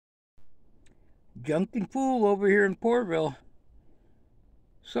Junkin' Fool over here in Poorville.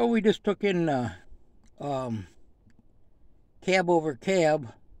 So we just took in cab over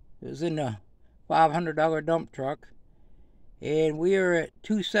cab. It was in a $500 dump truck, and we are at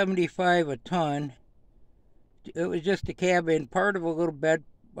 $275 a ton. It was just a cab and part of a little bed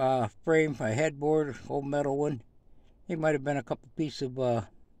frame, a headboard, old metal one. It might have been a couple pieces of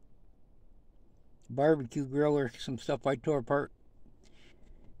barbecue grill or some stuff I tore apart.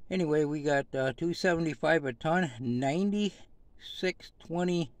 Anyway, we got $275 a ton,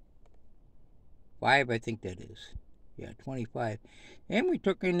 9625, I think that is. Yeah, 25. And we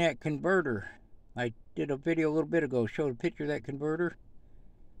took in that converter. I did a video a little bit ago, showed a picture of that converter.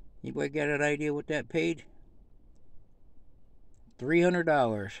 Anybody got an idea what that paid?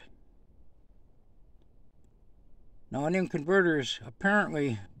 $300. Now on them converters,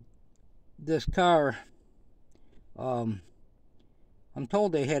 apparently this car, I'm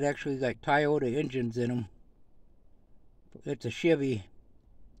told they had actually like Toyota engines in them. It's a Chevy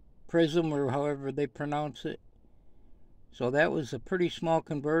Prism or however they pronounce it. So that was a pretty small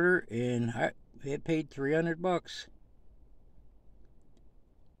converter, and it paid $300.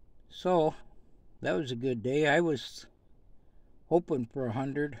 So that was a good day. I was hoping for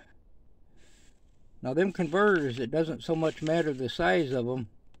 100. Now them converters, it doesn't so much matter the size of them.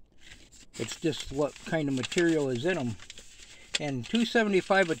 It's just what kind of material is in them. And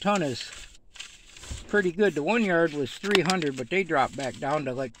 $275 a ton is pretty good. The 1 yard was $300, but they dropped back down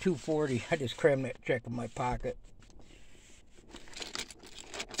to like $240. I just crammed that check in my pocket.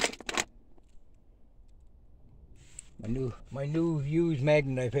 My new used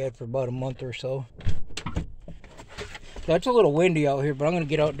magnet I've had for about a month or so. So it's a little windy out here, but I'm going to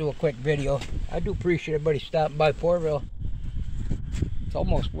get out and do a quick video. I do appreciate everybody stopping by Poorville. It's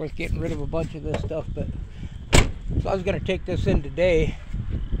almost worth getting rid of a bunch of this stuff, but so I was going to take this in today.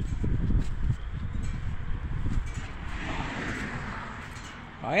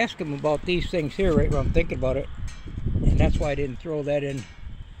 I asked him about these things here right when I'm thinking about it, and that's why I didn't throw that in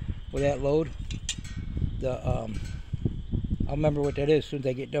with that load. I'll remember what that is as soon as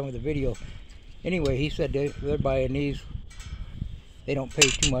I get done with the video. Anyway, he said they're buying these. They don't pay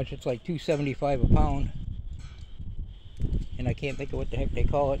too much. It's like $2.75 a pound. And I can't think of what the heck they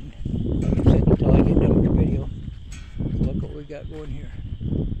call it. Like I said, until I get done with the video. So look what we got going here.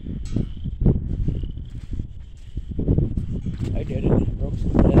 I did it. I broke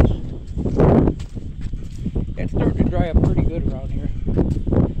some glass. It's starting to dry up pretty good around here.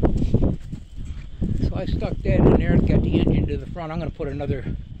 So I stuck that in there and got the engine to the front. I'm going to put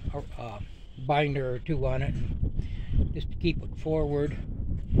another binder or two on it just to keep it forward.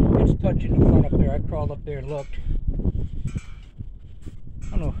 It's touching the front up there. I crawled up there and looked.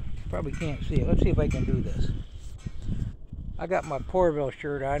 I don't know, probably can't see it. Let's see if I can do this. I got my Poorville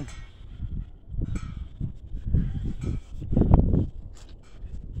shirt on.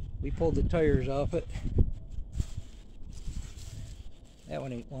 We pulled the tires off it. That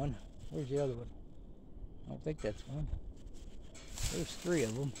one ain't one. Where's the other one? I don't think that's one. There's three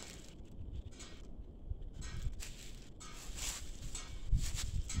of them.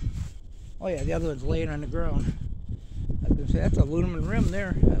 Oh yeah, the other one's laying on the ground. I was going to say, that's aluminum rim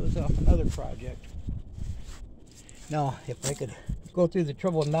there. That was off another project. Now, if I could go through the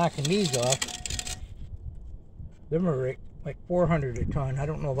trouble of knocking these off, them are like 400 a ton. I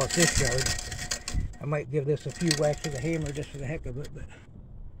don't know about this yard. I might give this a few whacks with a hammer just for the heck of it, but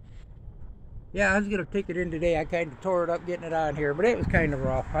yeah, I was going to take it in today. I kind of tore it up getting it on here, but it was kind of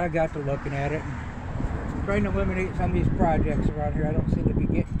rough. I got to looking at it and trying to eliminate some of these projects around here. I don't seem to be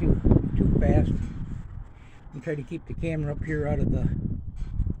getting too fast. I'm trying to keep the camera up here out of the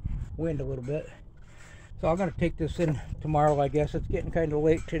wind a little bit. So I'm going to take this in tomorrow, I guess. It's getting kind of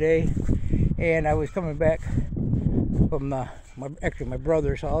late today, and I was coming back from actually my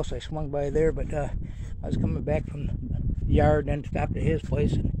brother's house. I swung by there, but I was coming back from the yard and then stopped at his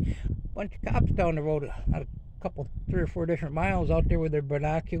place, and a bunch of cops down the road, a couple, 3 or 4 different miles out there with their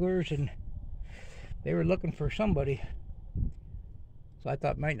binoculars, and they were looking for somebody. So I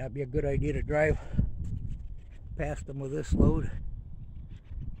thought it might not be a good idea to drive past them with this load.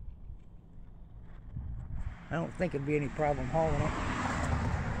 I don't think it'd be any problem hauling it.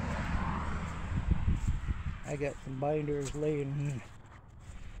 I got some binders laying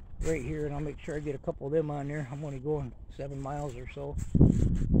right here, and I'll make sure I get a couple of them on there. I'm only going 7 miles or so.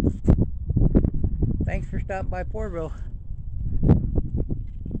 Thanks for stopping by Poorville.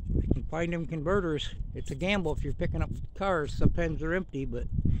 You can find them converters. It's a gamble if you're picking up cars. Sometimes they're empty, but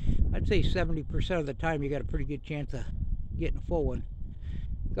I'd say 70% of the time you got a pretty good chance of getting a full one.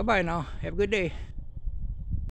 Goodbye now. Have a good day.